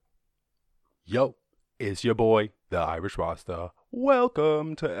Yo, it's your boy, the Irish Rasta.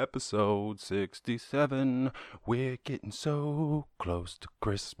 Welcome to episode 67. We're getting so close to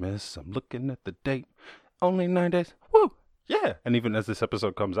Christmas. I'm looking at the date. Only 9 days. Woo! Yeah. And even as this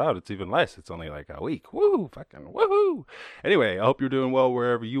episode comes out, it's even less. It's only like a week. Woo! Fucking woohoo! Anyway, I hope you're doing well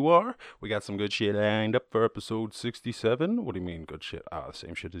wherever you are. We got some good shit lined up for episode 67. What do you mean good shit? The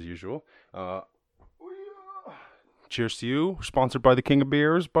same shit as usual. Cheers to you. Sponsored by the King of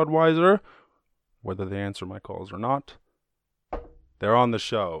Beers, Budweiser. Whether they answer my calls or not, they're on the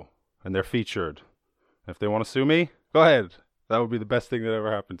show and they're featured. If they want to sue me, go ahead. That would be the best thing that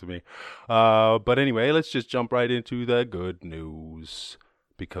ever happened to me. But anyway, let's just jump right into the good news.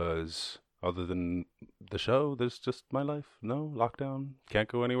 Because other than the show, there's just my life. No, lockdown. Can't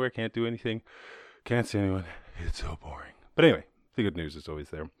go anywhere. Can't do anything. Can't see anyone. It's so boring. But anyway, the good news is always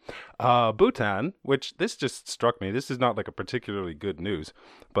there. Bhutan, which this just struck me. This is not like a particularly good news.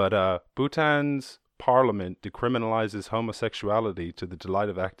 But Bhutan's parliament decriminalizes homosexuality to the delight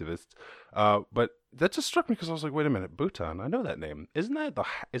of activists. But that just struck me because I was like, wait a minute, Bhutan, I know that name. Isn't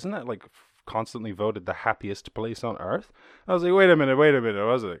that like constantly voted the happiest place on earth? I was like, wait a minute. I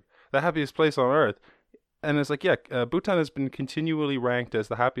was like, the happiest place on earth. And it's like, yeah, Bhutan has been continually ranked as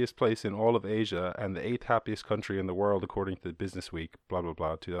the happiest place in all of Asia and the 8th happiest country in the world, according to Business Week, blah, blah,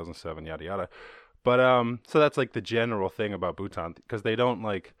 blah, 2007, yada, yada. But, so that's like the general thing about Bhutan, because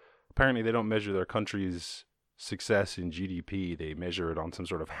apparently they don't measure their country's success in GDP. They measure it on some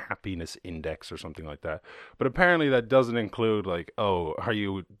sort of happiness index or something like that. But apparently that doesn't include like,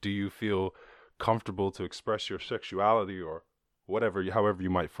 do you feel comfortable to express your sexuality or whatever, however you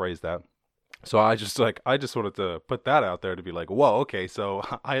might phrase that. So I just wanted to put that out there to be like, whoa, okay. So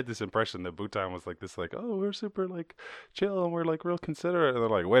I had this impression that Bhutan was like this, like, oh, we're super like chill and we're like real considerate. And they're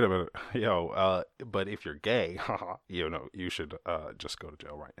like, wait a minute, but if you're gay, you should just go to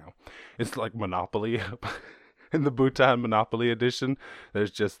jail right now. It's like Monopoly. In the Bhutan Monopoly edition,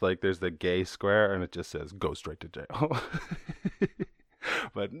 there's the gay square and it just says go straight to jail.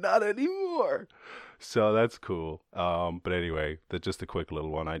 But not anymore. So that's cool. But anyway, just a quick little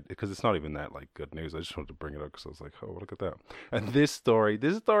one. Because it's not even that like good news. I just wanted to bring it up because I was like, oh, look at that. And this story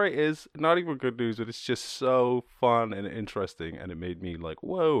is not even good news, but it's just so fun and interesting, and it made me like,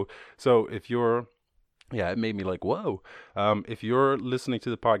 whoa. So it made me like, whoa. If you're listening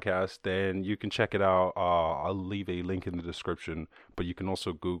to the podcast, then you can check it out. I'll leave a link in the description, but you can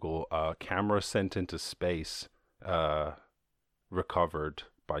also Google camera sent into space. Recovered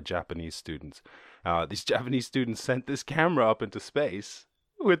by Japanese students. These Japanese students sent this camera up into space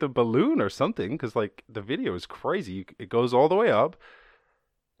with a balloon or something, because like the video is crazy. It goes all the way up,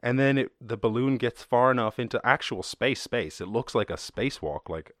 and then the balloon gets far enough into actual space. It looks like a spacewalk.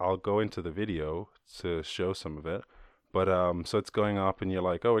 Like I'll go into the video to show some of it, but so it's going up, and you're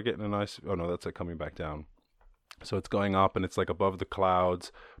like, oh, we're getting a nice. Oh no, that's like coming back down. So it's going up, and it's like above the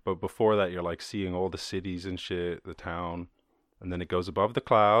clouds, but before that, you're like seeing all the cities and shit, the town. And then it goes above the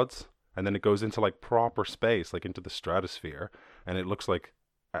clouds, and then it goes into like proper space, like into the stratosphere, and it looks like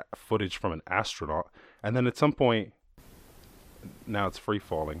footage from an astronaut. And then at some point, now it's free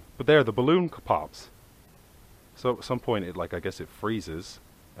falling, but there the balloon pops. So at some point I guess it freezes,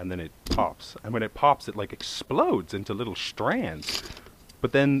 and then it pops. And when it pops, it like explodes into little strands.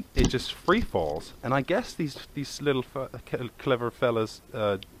 But then it just free falls. And I guess these little clever fellas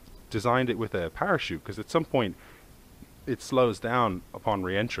designed it with a parachute, because at some point it slows down upon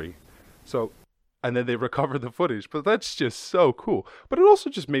re-entry. So, and then they recover the footage. But that's just so cool. But it also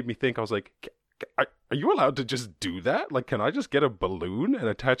just made me think, I was like, are you allowed to just do that? Like, can I just get a balloon and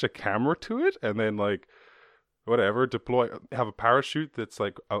attach a camera to it? And then like, whatever, have a parachute that's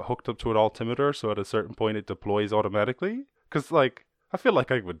like hooked up to an altimeter. So at a certain point it deploys automatically. Because like, I feel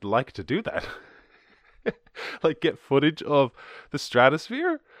like I would like to do that. Like get footage of the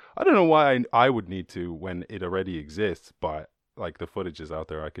stratosphere. I don't know why I would need to when it already exists, but like the footage is out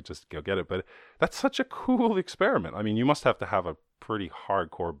there. I could just go get it. But that's such a cool experiment. I mean, you must have to have a pretty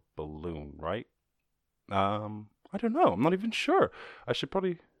hardcore balloon, right? I don't know. I'm not even sure. I should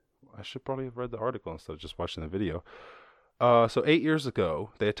probably have read the article instead of just watching the video. So 8 years ago,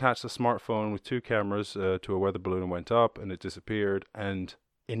 they attached a smartphone with 2 cameras to a weather balloon and went up, and it disappeared. And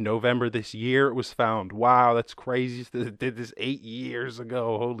in November this year, it was found. Wow, that's crazy. They did this 8 years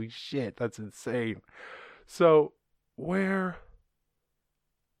ago. Holy shit, that's insane. So,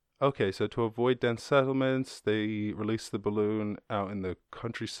 Okay, so to avoid dense settlements, they released the balloon out in the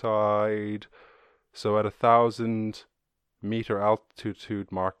countryside. So at 1,000-meter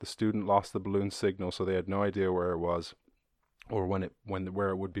altitude mark, the student lost the balloon signal, so they had no idea where it was or where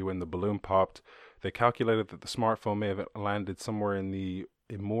it would be when the balloon popped. They calculated that the smartphone may have landed somewhere in the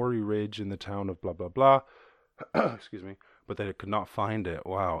Imori bridge in the town of blah blah blah. Excuse me. But they could not find it.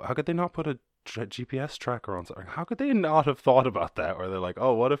 Wow, how could they not put a GPS tracker on something? How could they not have thought about that? Where they're like,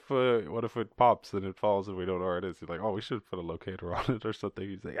 oh, what if it pops and it falls and we don't know where it is? You're like, oh, we should put a locator on it or something.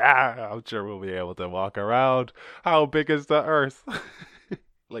 He's like, I'm sure we'll be able to walk around. How big is the Earth?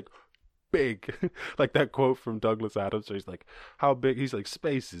 Like, big. Like that quote from Douglas Adams where he's like, how big? He's like,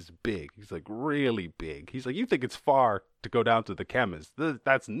 space is big. He's like, really big. He's like, you think it's far to go down to the chemist.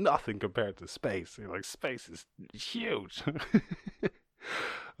 That's nothing compared to space. You're like, space is huge.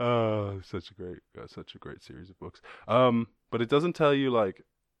 Such a great series of books. But it doesn't tell you like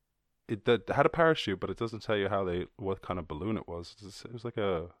that had a parachute, but it doesn't tell you what kind of balloon it was. It was like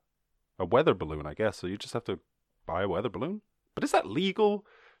a weather balloon, I guess. So you just have to buy a weather balloon. But is that legal?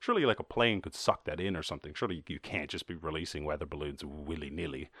 Surely, like a plane could suck that in or something. Surely you can't just be releasing weather balloons willy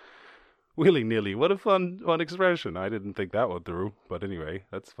nilly. Willy nilly. What a fun expression. I didn't think that one through. But anyway,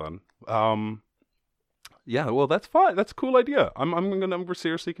 that's fun. Yeah, well, that's fine. That's a cool idea. I'm gonna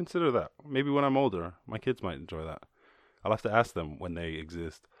seriously consider that. Maybe when I'm older, my kids might enjoy that. I'll have to ask them when they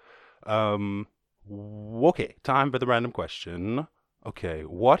exist. Okay, time for the random question. Okay,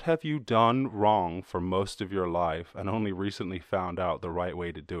 what have you done wrong for most of your life and only recently found out the right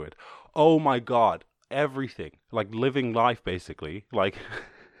way to do it? Oh my God, everything. Like living life, basically. Like,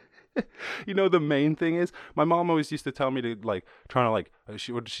 you know, the main thing is, my mom always used to tell me to, like, trying to, like,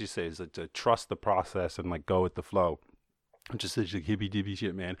 what did she say? Is to trust the process and, like, go with the flow. Just such like hippy dippy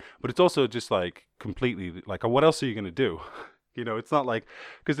shit, man. But it's also just, like, completely, like, what else are you going to do? You know, it's not like,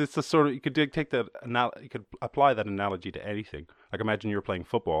 because it's the sort of, you could take that, you could apply that analogy to anything. Like, imagine you were playing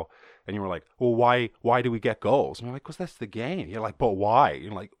football and you were like, well, why do we get goals? And you're like, because that's the game. You're like, but why?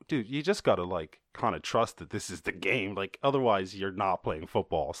 You're like, dude, you just got to, like, kind of trust that this is the game. Like, otherwise you're not playing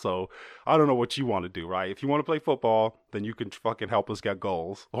football. So I don't know what you want to do, right? If you want to play football, then you can fucking help us get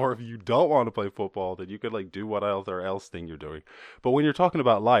goals. Or if you don't want to play football, then you could, like, do what other else thing you're doing. But when you're talking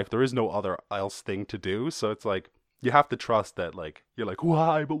about life, there is no other else thing to do. So it's like, you have to trust that, like, you're like,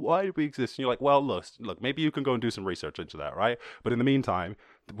 why? But why do we exist? And you're like, well, look, maybe you can go and do some research into that, right? But in the meantime,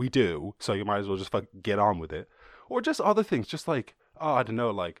 we do, so you might as well just get on with it. Or just other things, just like, oh, I don't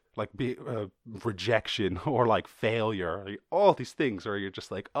know, like rejection or like failure, like, all these things where you're just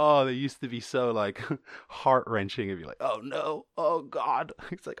like, oh, they used to be so like heart-wrenching, and you're like, oh no, oh God,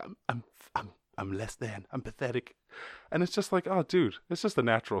 it's like I'm less than, I'm pathetic. And it's just like, oh, dude, it's just a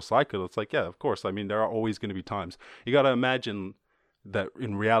natural cycle. It's like, yeah, of course. I mean, there are always going to be times. You got to imagine that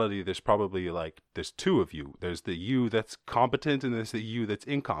in reality, there's probably like, there's two of you. There's the you that's competent and there's the you that's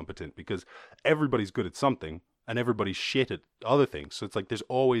incompetent, because everybody's good at something and everybody's shit at other things. So it's like, there's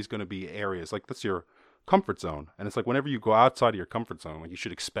always going to be areas like that's your comfort zone. And it's like, whenever you go outside of your comfort zone, like, you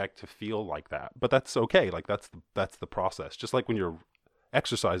should expect to feel like that. But that's okay. Like, that's the process. Just like when you're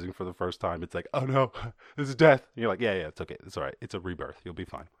exercising for the first time, it's like, oh no, this is death. And you're like, yeah, it's okay, it's all right, it's a rebirth, you'll be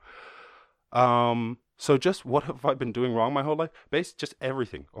fine. So just what have I been doing wrong my whole life? Just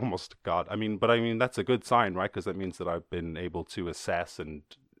everything, almost. God, I mean that's a good sign, right? Because that means that I've been able to assess and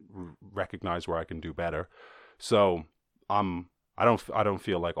recognize where I can do better. So I don't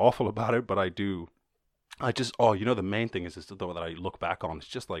feel like awful about it, but the main thing is the one that I look back on. It's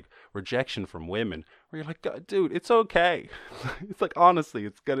just like rejection from women, where you're like, God, dude, it's okay. It's like, honestly,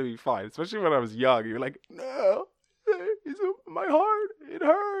 it's gonna be fine. Especially when I was young, you're like, no, my heart, it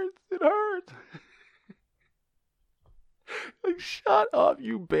hurts. Like, shut up,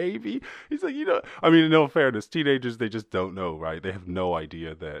 you baby. He's like, I mean, in all fairness, teenagers, they just don't know, right? They have no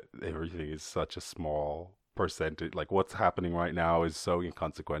idea that everything is such a small percentage. Like, what's happening right now is so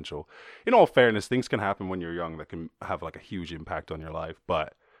inconsequential. In all fairness, things can happen when you're young that can have like a huge impact on your life,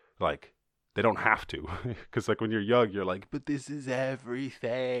 but like, they don't have to. Because like when you're young, you're like, but this is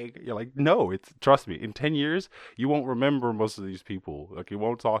everything. You're like, no, trust me, in 10 years you won't remember most of these people. Like, you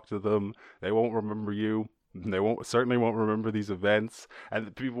won't talk to them, they won't remember you. They certainly won't remember these events,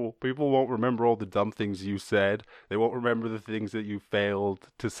 and people won't remember all the dumb things you said. They won't remember the things that you failed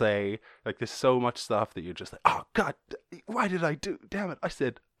to say. Like, there's so much stuff that you're just like, oh God, why did I do? Damn it! I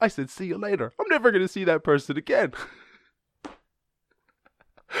said see you later. I'm never gonna see that person again.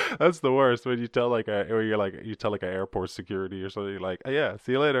 That's the worst when you tell you tell like an airport security or something. You're like, oh, yeah,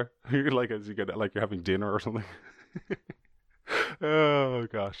 see you later. You're like, as you get like you're having dinner or something. Oh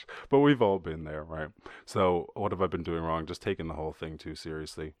gosh, but we've all been there, right? So what have I been doing wrong? Just taking the whole thing too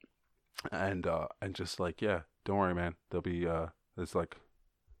seriously, and just like, yeah, don't worry, man. There'll be there's like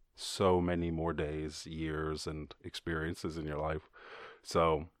so many more days, years, and experiences in your life.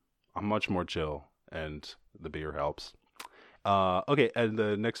 So I'm much more chill, and the beer helps. Okay, and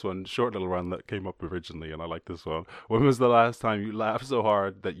the next one, short little one that came up originally, and I like this one. When was the last time you laughed so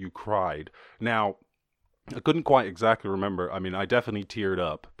hard that you cried? Now, I couldn't quite exactly remember. I mean, I definitely teared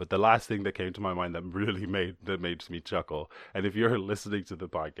up, but the last thing that came to my mind that really made me chuckle. And if you're listening to the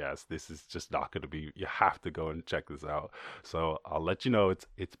podcast, this is just not going to be. You have to go and check this out. So I'll let you know.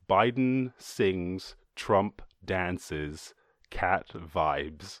 It's Biden sings, Trump dances, cat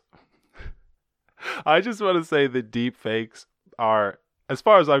vibes. I just want to say the deep fakes are, as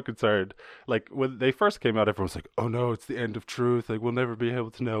far as I'm concerned, like when they first came out, everyone's like, "Oh no, it's the end of truth. Like we'll never be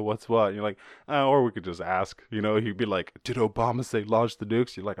able to know what's what." And you're like, or we could just ask. You know, he'd be like, "Did Obama say launch the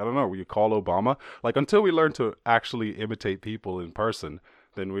nukes?" You're like, "I don't know. Will you call Obama?" Like until we learn to actually imitate people in person,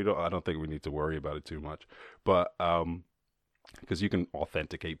 then I don't think we need to worry about it too much. But because you can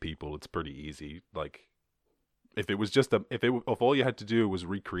authenticate people, it's pretty easy. Like if it was just if all you had to do was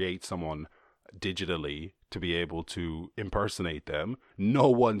recreate someone digitally to be able to impersonate them, no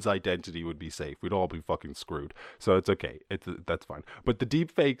one's identity would be safe. We'd all be fucking screwed. So it's okay. That's fine. But the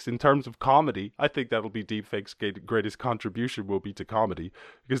deep fakes in terms of comedy, I think that'll be deep fakes' greatest contribution will be to comedy,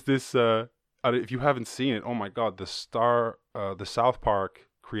 because this if you haven't seen it, oh my god, the South Park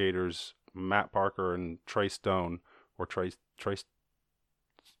creators Matt Parker and Trey Stone, or Trey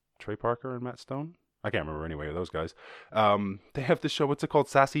Parker and Matt Stone, I can't remember anyway of those guys. They have this show, what's it called?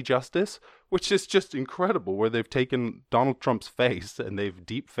 Sassy Justice, which is just incredible, where they've taken Donald Trump's face and they've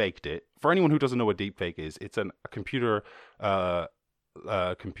deep faked it. For anyone who doesn't know what deep fake is, it's a computer, what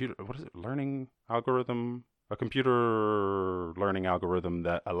is it? Learning algorithm? A computer learning algorithm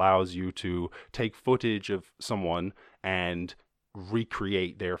that allows you to take footage of someone and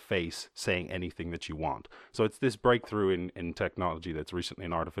recreate their face saying anything that you want. So it's this breakthrough in technology that's recently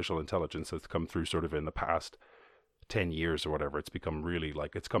in artificial intelligence that's come through sort of in the past 10 years or whatever. It's become really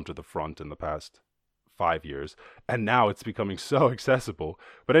like, it's come to the front in the past 5 years, and now it's becoming so accessible.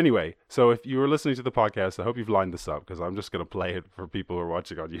 But anyway, so if you were listening to the podcast, I hope you've lined this up, because I'm just going to play it for people who are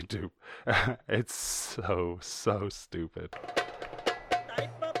watching on YouTube. It's so stupid.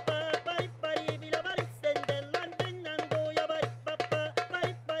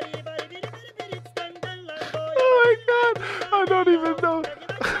 I don't even know.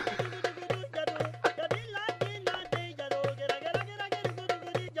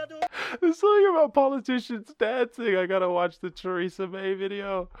 There's something about politicians dancing. I gotta watch the Theresa May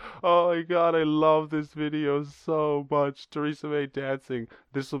video. Oh my god, I love this video so much. Theresa May dancing.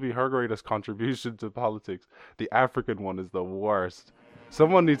 This will be her greatest contribution to politics. The African one is the worst.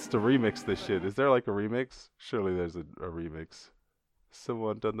 Someone needs to remix this shit. Is there like a remix? Surely there's a remix.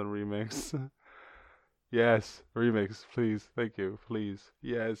 Someone done the remix. Yes, remix, please. Thank you, please.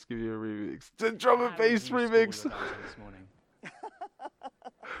 Yes, give me a remix. The drum and bass remix.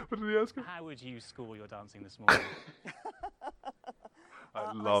 What did he ask her? How would you score your dancing this morning?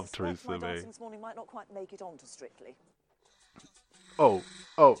 I love Theresa May. My dancing this morning might not quite make it onto Strictly. Oh,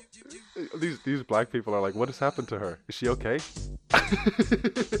 these black people are like, what has happened to her? Is she okay?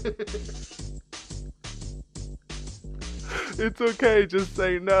 It's okay, just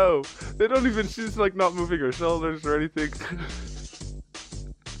say no. They don't even, she's like not moving her shoulders or anything.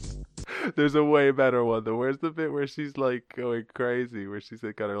 There's a way better one though. Where's the bit where she's like going crazy, where she's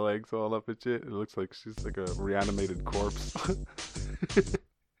like got her legs all up and shit? It looks like she's like a reanimated corpse.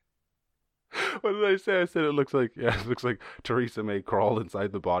 What did I say? I said it looks like Theresa May crawled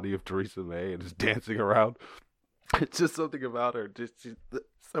inside the body of Theresa May and is dancing around. It's just something about her. She's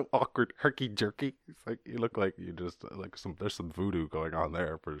so awkward, herky jerky. It's like you look like you just like there's some voodoo going on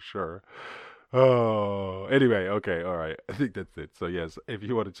there for sure. Oh, anyway, okay, all right. I think that's it. So yes, if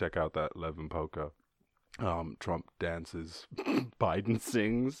you want to check out that Levin Polka, Trump dances, Biden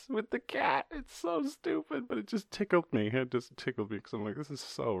sings with the cat. It's so stupid, but it just tickled me. It just tickled me because I'm like, this is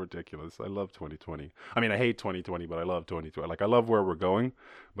so ridiculous. I love 2020. I mean, I hate 2020, but I love 2020. Like, I love where we're going,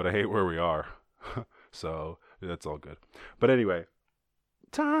 but I hate where we are. So that's all good. But anyway,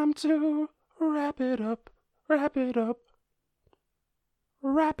 time to wrap it up. Wrap it up.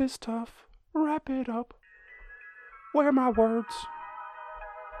 Rap is tough. Wrap it up. Where are my words?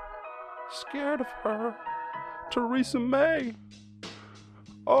 Scared of her. Theresa May.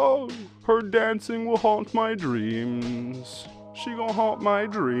 Oh, her dancing will haunt my dreams. She gonna haunt my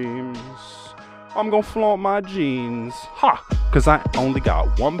dreams. I'm gonna flaunt my jeans. Ha! Cause I only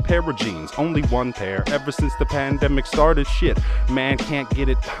got one pair of jeans. Only one pair. Ever since the pandemic started, shit. Man, can't get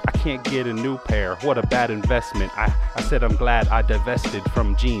it. I can't get a new pair. What a bad investment. I said I'm glad I divested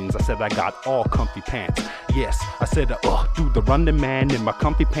from jeans. I said I got all comfy pants. Yes, I said, do the running man in my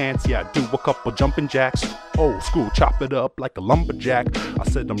comfy pants. Yeah, I do a couple jumping jacks. Old school, chop it up like a lumberjack. I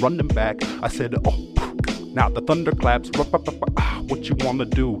said I'm running back. I said, Now the thunderclaps, what you wanna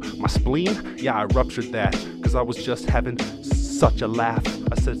do? My spleen? Yeah, I ruptured that, cause I was just having such a laugh.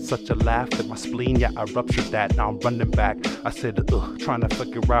 I said such a laugh at my spleen, yeah, I ruptured that. Now I'm running back. I said, trying to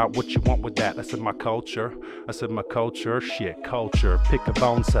figure out what you want with that. I said my culture. I said my culture, shit, culture. Pick a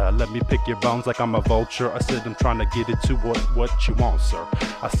bone, sir. Let me pick your bones like I'm a vulture. I said I'm trying to get it to what you want, sir.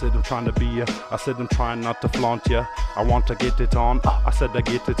 I said I'm trying to be I said I'm trying not to flaunt ya. I want to get it on. I said I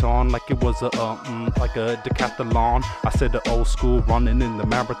get it on like it was like a decathlon. I said the old school running in the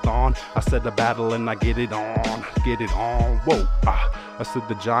marathon. I said the battle and I get it on. Get it on. Whoa. I said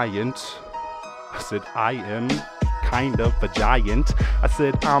the giant. I said I am kind of a giant. I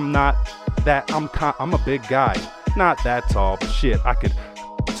said I'm not that. I'm a big guy, not that tall, but shit, I could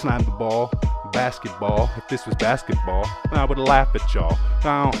slam the ball. Basketball. If this was basketball, I would laugh at y'all.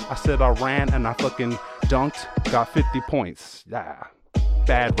 Now I said I ran and I fucking dunked, got 50 points. Yeah.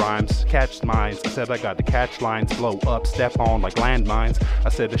 Bad rhymes, catch mines. I said I got the catch lines, blow up, step on like landmines. I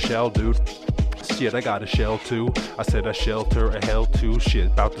said a shell, dude. Shit, I got a shell too. I said a shelter, a hell too. Shit,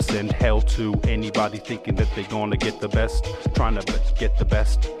 about to send hell to anybody thinking that they gonna get the best. Trying to get the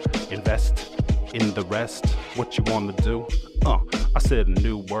best. Invest in the rest. What you wanna do? I said a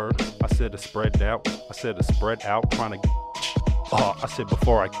new word. I said a spread out. I said a spread out. Trying to I said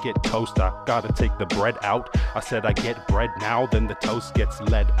before I get toast, I gotta take the bread out. I said I get bread now, then the toast gets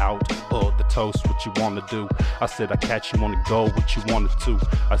led out. The toast, what you wanna do? I said I catch you on the go, what you wanna do?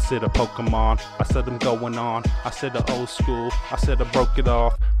 I said a Pokemon, I said I'm going on. I said the old school, I said I broke it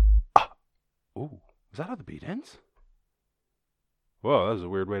off. Ooh, is that how the beat ends? Whoa, that was a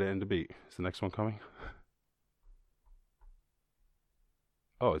weird way to end the beat. Is the next one coming?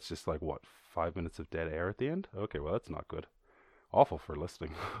 Oh, it's just like, what, 5 minutes of dead air at the end? Okay, well, that's not good. Awful for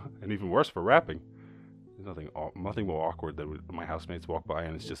listening, and even worse for rapping. There's nothing more awkward than when my housemates walk by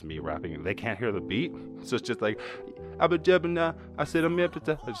and it's just me rapping and they can't hear the beat. So it's just like, I said I'm I'll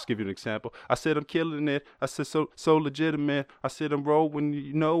just give you an example. I said I'm killing it. I said so legitimate. I said I'm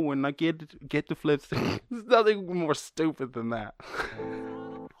rolling, when I get the flips. There's nothing more stupid than that.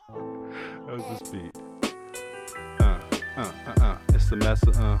 That was this beat. It's a mess.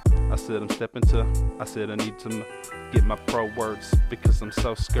 I said I'm stepping to. I said I need to get my pro words because I'm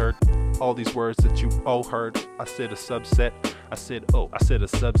so scared. All these words that you all heard. I said a subset. I said a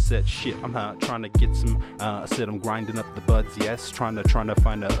subset. Shit, I'm trying to get some. I said I'm grinding up the buds. Yes, trying to find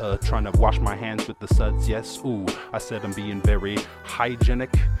trying to wash my hands with the suds. Yes, ooh. I said I'm being very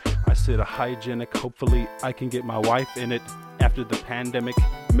hygienic. I said a hygienic. Hopefully I can get my wife in it. After the pandemic,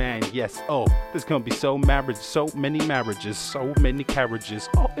 man, yes, there's gonna be so many marriages, so many carriages,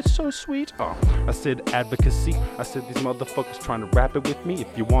 it's so sweet. I said advocacy, I said these motherfuckers trying to rap it with me.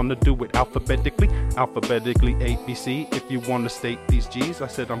 If you wanna do it alphabetically ABC. If you wanna state these G's, I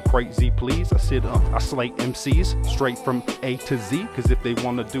said I'm crazy, please. I said I slay MCs straight from A to Z, cause if they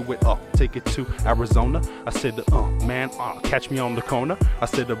wanna do it, take it to Arizona. I said, man, catch me on the corner. I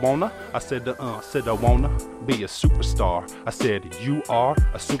said I wanna be a superstar. I said, you are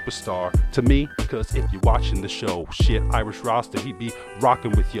a superstar to me, cause if you're watching the show, shit, Irish Roster, he be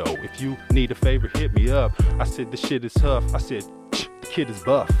rocking with yo. If you need a favor, hit me up. I said, the shit is tough. I said, the kid is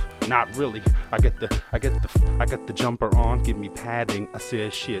buff. Not really. I got the jumper on, give me padding. I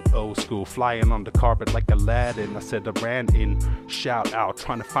said shit, old school, flying on the carpet like Aladdin. I said I ran in, shout out,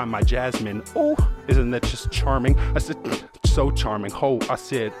 trying to find my Jasmine. Oh, isn't that just charming? I said so charming. Ho, I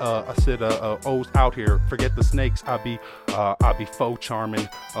said O's out here. Forget the snakes. I'll be faux charming.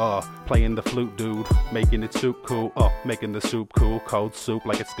 Playing the flute, dude, making it soup cool. Making the soup cool, cold soup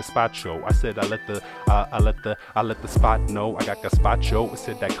like it's gazpacho. I said I let the spot know I got gazpacho. I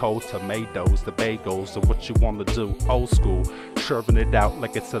said that cold tomatoes, the bagels, so what you wanna do? Old school, serving it out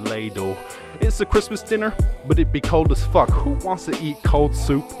like it's a ladle. It's a Christmas dinner, but it be cold as fuck. Who wants to eat cold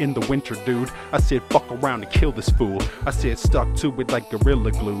soup in the winter, dude? I said fuck around and kill this fool. I said stuck to it like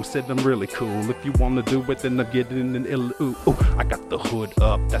Gorilla Glue. Said I'm really cool. If you wanna do it, then I'm getting an ill. Ooh, I got the hood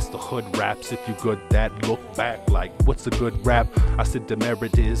up. That's the hood raps. If you good that, look back like what's a good rap? I said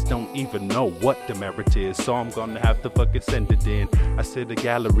demerit is. Don't even know what demerit is, so I'm gonna have to fucking send it in. I said the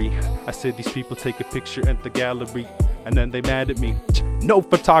gallery. I said these people take a picture at the gallery and then they mad at me. No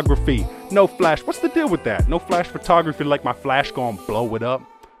photography, no flash. What's the deal with that? No flash photography, like my flash gonna blow it up.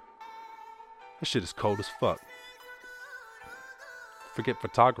 That shit is cold as fuck. Forget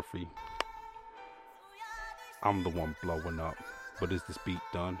photography. I'm the one blowing up. But is this beat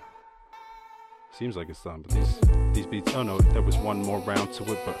done? Seems like it's done, but these said these beats, oh no, there was one more round to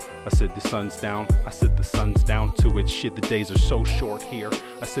it, but I said the sun's down. I said the sun's down to it. Shit, the days are so short here.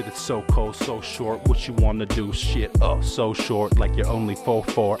 I said it's so cold, so short. What you wanna do? Shit, so short, like you're only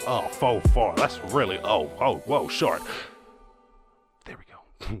 4'4". 4'4". That's really whoa, short. There we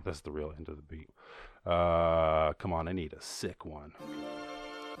go. That's the real end of the beat. Come on, I need a sick one.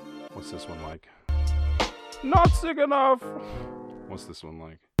 What's this one like? Not sick enough. What's this one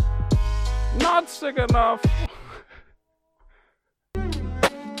like? Not sick enough.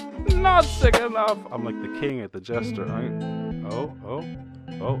 Not sick enough. I'm like the king at the jester, right?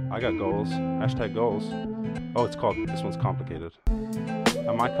 Oh, I got goals. Hashtag goals. Oh, this one's complicated.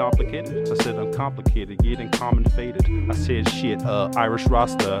 Am I complicated? I said I'm complicated, getting common faded. I said shit, Irish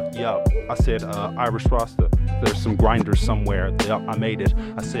Rasta, yup. I said Irish Rasta. There's some grinders somewhere, yup, I made it.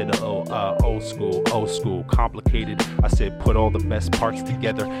 I said old school, complicated. I said put all the best parts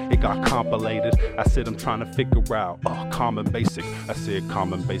together, it got compilated. I said I'm trying to figure out, common basic. I said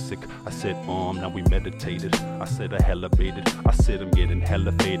common basic. I said now we meditated. I said I elevated. I said I'm getting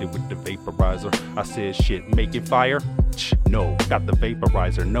hella faded with the vaporizer. I said shit, making fire? No, got the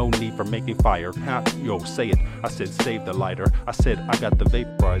vaporizer, no need for making fire. Yo, say it. I said save the lighter. I said I got the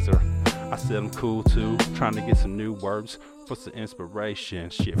vaporizer. I said I'm cool too, trying to get some new words for some inspiration.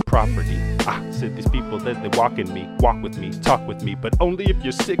 Shit, property. I said these people that they walk with me, talk with me, but only if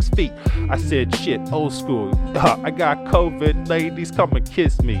you're 6 feet. I said shit, old school. I got COVID, ladies, come and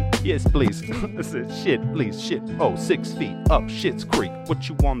kiss me. Yes, please. I said shit, please, shit. 6 feet up, Shit's Creek. What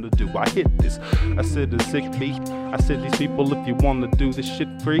you want to do? I hit this. I said the 6 feet. I said these people, if you want to do this shit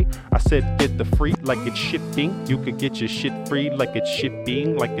free, I said get the free like it's shipping. You could get your shit free like it's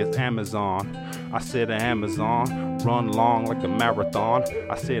shipping, like it's Amazon. I said Amazon, run long like a marathon.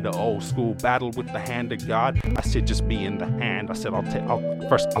 I said an old school battle with the hand of God. I said just be in the hand. I said I'll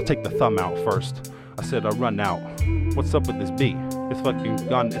take the thumb out first. I said I run out. What's up with this beat? It's fucking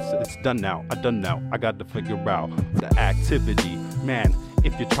gone. It's done now. I got to figure out the activity, man.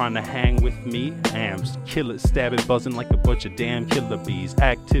 If you're trying to hang with me, kill it, stab it, buzzing like a bunch of damn killer bees.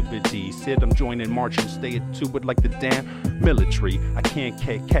 Activity, said I'm joining march and stay to it like the damn military. I can't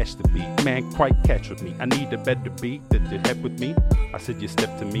catch the beat, man, quite catch with me. I need a better beat that you head with me. I said you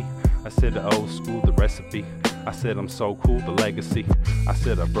step to me. I said the old school, the recipe. I said I'm so cool, the legacy. I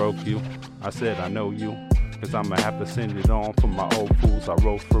said I broke you. I said I know you, cause I'ma have to send it on for my old fools I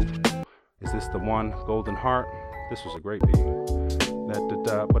roll through. Is this the one, Golden Heart? This was a great beat.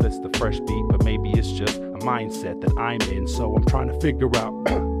 But it's the fresh beat, but maybe it's just a mindset that I'm in. So I'm trying to figure out,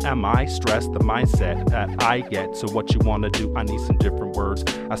 am I stressed? The mindset that I get. So what you want to do? I need some different words.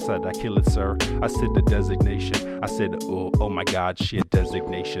 I said I kill it, sir. I said the designation. I said oh my god, shit,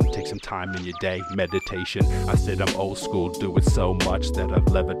 designation. Take some time in your day, meditation. I said I'm old school, do it so much that I've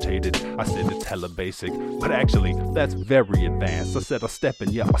levitated. I said it's hella basic, but actually that's very advanced. I said I'll step in,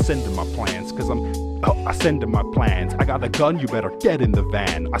 I send in my plans, cause I send in my plans. I got a gun, you better get in the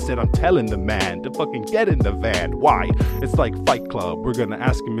van. I said I'm telling the man to fucking get in the van. Why? It's like Fight Club. We're gonna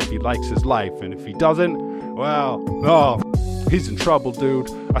ask him if he likes his life, and if he doesn't, well, he's in trouble, dude.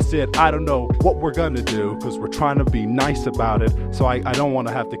 I said I don't know what we're gonna do, cause we're trying to be nice about it. So I don't want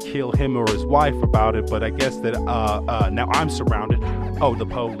to have to kill him or his wife about it, but I guess that now I'm surrounded. Oh, the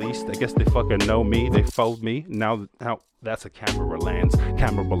police, I guess they fucking know me. They fold me. Now that's a camera lens.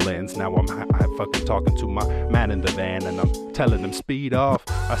 Now I'm fucking talking to my man in the van, and I'm telling him speed off.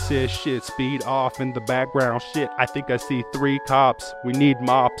 I said shit, speed off. In the background, shit, I think I see 3 cops. We need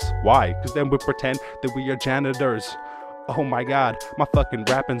mops. Why? Cause then we pretend that we are janitors. Oh my god, my fucking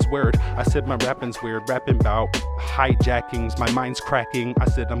rapping's weird. I said my rapping's weird, rapping about hijackings, my mind's cracking. I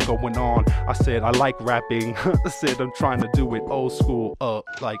said I'm going on. I said I like rapping. I said I'm trying to do it old school,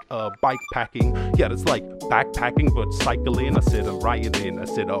 like bike packing. Yeah, it's like backpacking but cycling. I said I'm rioting. I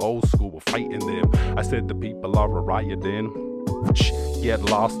said old school, we're fighting them. I said the people are rioting. Get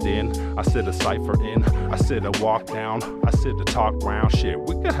lost in. I said a cipher in. I said a walk down. I said a talk round. Shit,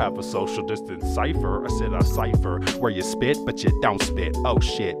 we could have a social distance cipher. I said a cipher where you spit but you don't spit. Oh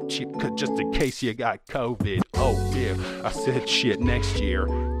shit, just in case you got COVID. Oh yeah. I said shit, next year,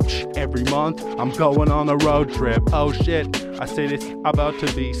 every month I'm going on a road trip. Oh shit. I said it's about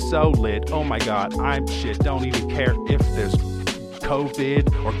to be so lit. Oh my god, I'm shit. Don't even care if there's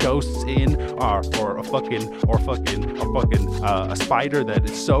COVID or ghosts in, or a spider that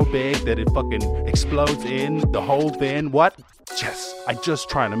is so big that it fucking explodes in the whole bin. What? Yes, I just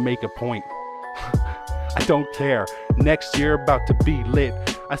trying to make a point. I don't care. Next year about to be lit.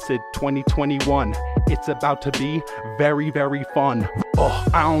 I said 2021. it's about to be very, very fun. Oh,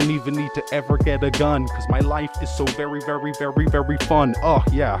 I don't even need to ever get a gun, cause my life is so very, very, very, very fun. Oh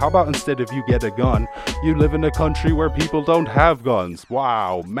yeah, how about instead of you get a gun, you live in a country where people don't have guns?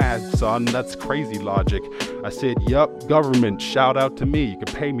 Wow, mad son, that's crazy logic. I said, yup, government, shout out to me, you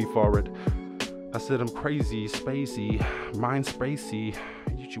can pay me for it. I said, I'm crazy, spacey, mind spacey,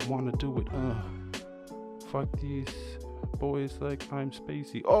 you wanna do it, fuck these boys like I'm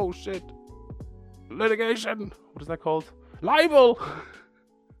spacey. Oh shit, litigation, what is that called? Libel!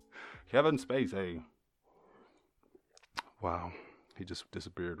 Kevin Spacey. Wow, he just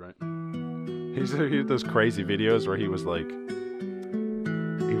disappeared, right? He had those crazy videos where he was like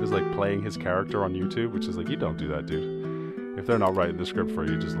playing his character on YouTube, which is like, you don't do that, dude. If they're not writing the script for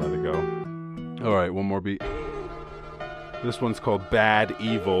you, just let it go. All right, one more beat. This one's called Bad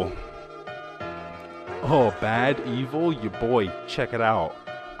Evil. Oh, Bad Evil, your boy, check it out.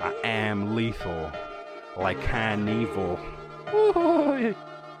 I am lethal, like Carnival.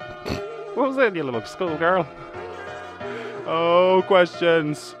 What was that, you little schoolgirl? Oh,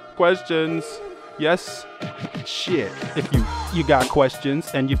 questions. Yes? Shit. If you got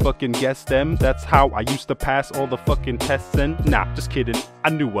questions and you fucking guess them, that's how I used to pass all the fucking tests and nah, just kidding. I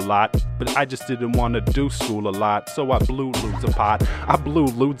knew a lot, but I just didn't want to do school a lot, so I blew loads of pot.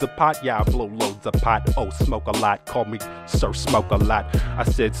 Yeah, I blow loads of pot. Oh, smoke a lot, call me Sir Smoke a lot. I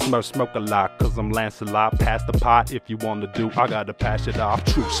said smoke a lot, cause I'm Lancelot. Pass the pot if you want to do, I gotta pass it off.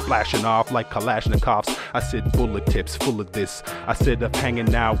 Troops splashing off like Kalashnikovs. I said bullet tips full of this. I said of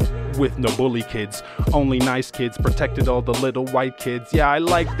hanging out with no bully kids, only nice kids, protected all the little white kids. Yeah, I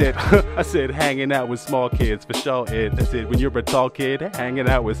liked it. I said hanging out with small kids for sure. I said when you're a tall kid, hanging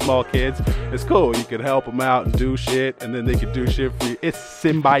out with small kids, it's cool. You can help them out and do shit, and then they can do shit for you. It's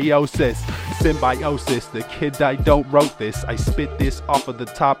symbiosis. The kid I don't wrote this. I spit this off of the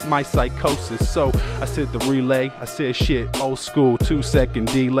top, my psychosis. So I said the relay. I said shit, old school, 2-second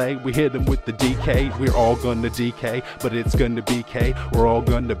delay. We hit them with the DK. We're all gonna DK, but it's gonna be K. We're all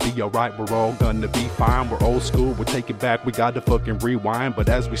gonna be alright. We're all gonna be fine. We're old school. We'll take it back. We gotta fucking rewind. But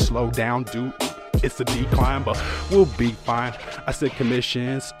as we slow down, dude, it's a decline, but we'll be fine. I said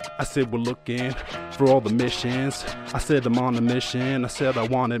commissions. I said we're looking for all the missions. I said I'm on a mission. I said I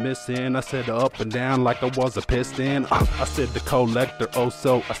want it missing. I said up and down like I was a piston. I said the collector. Oh,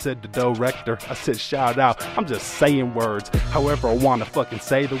 so I said the director. I said shout out. I'm just saying words however I want to fucking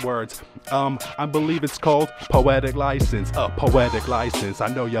say the words. I believe it's called poetic license. Poetic license. I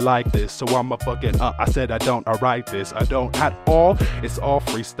know you like this, so I'm a fucking I said I don't write this. I don't at all. It's all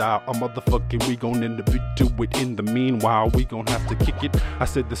freestyle. A motherfucking we gon' do it in the meanwhile. We gon' have to kick it. I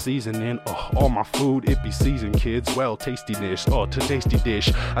said the seasoning. All my food it be seasoned, kids. Well, tasty dish. To tasty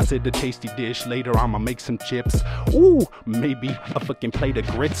dish. I said the tasty dish. Later I'ma make some chips. Ooh, maybe a fucking plate of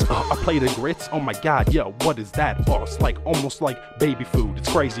grits. A plate of grits. Oh my god, yo, what is that? Oh, it's like almost like baby food.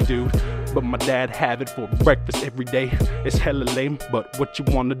 It's crazy, dude. But my dad have it for breakfast every day. It's hella lame, but what you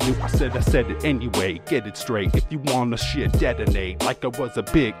wanna do? I said it anyway. Get it straight. If you wanna shit, detonate like I was a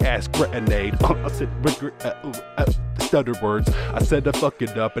big ass grenade. I said stutter words. I said I fuck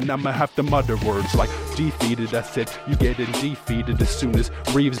it up and I'ma have to mutter words like defeated. I said you getting defeated as soon as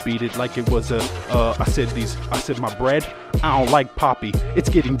Reeves beat it like it was a I said my bread, I don't like poppy, it's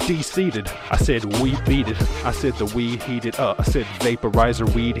getting de-seated. I said we beat it. I said the weed heated. I said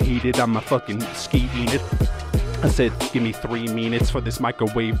vaporizer weed heated. I'ma fucking ski eat it. I said, give me 3 minutes for this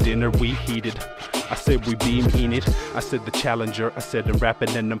microwave dinner we heated. I said, we beam in it. I said, the challenger. I said, I'm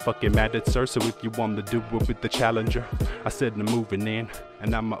rapping and I'm fucking mad at sir. So if you want to do it with the challenger, I said, I'm moving in.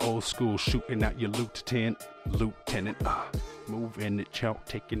 And I'm a old school shooting out your lieutenant. Moving it, chow,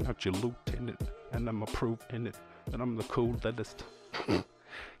 taking out your lieutenant. And I'm approving it. And I'm the coolest. You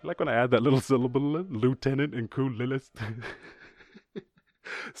like when I add that little syllable, lieutenant and coolest?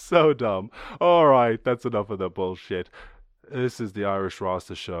 So dumb. Alright, that's enough of that bullshit. This is the Irish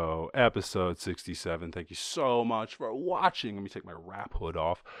Rasta Show, episode 67. Thank you so much for watching. Let me take my rap hood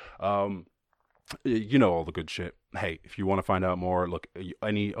off. You know all the good shit. Hey, if you want to find out more, look,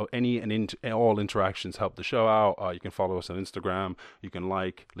 any and all interactions help the show out. You can follow us on Instagram. You can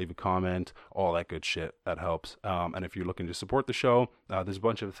leave a comment, all that good shit. That helps. And if you're looking to support the show, there's a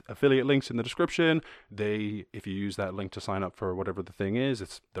bunch of affiliate links in the description. If you use that link to sign up for whatever the thing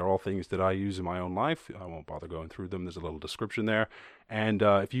is, they're all things that I use in my own life. I won't bother going through them. There's a little description there. And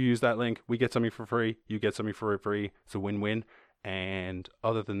if you use that link, we get something for free. You get something for free. It's a win-win. And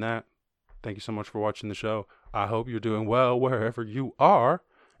other than that, thank you so much for watching the show. I hope you're doing well wherever you are,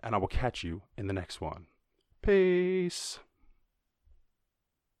 and I will catch you in the next one. Peace.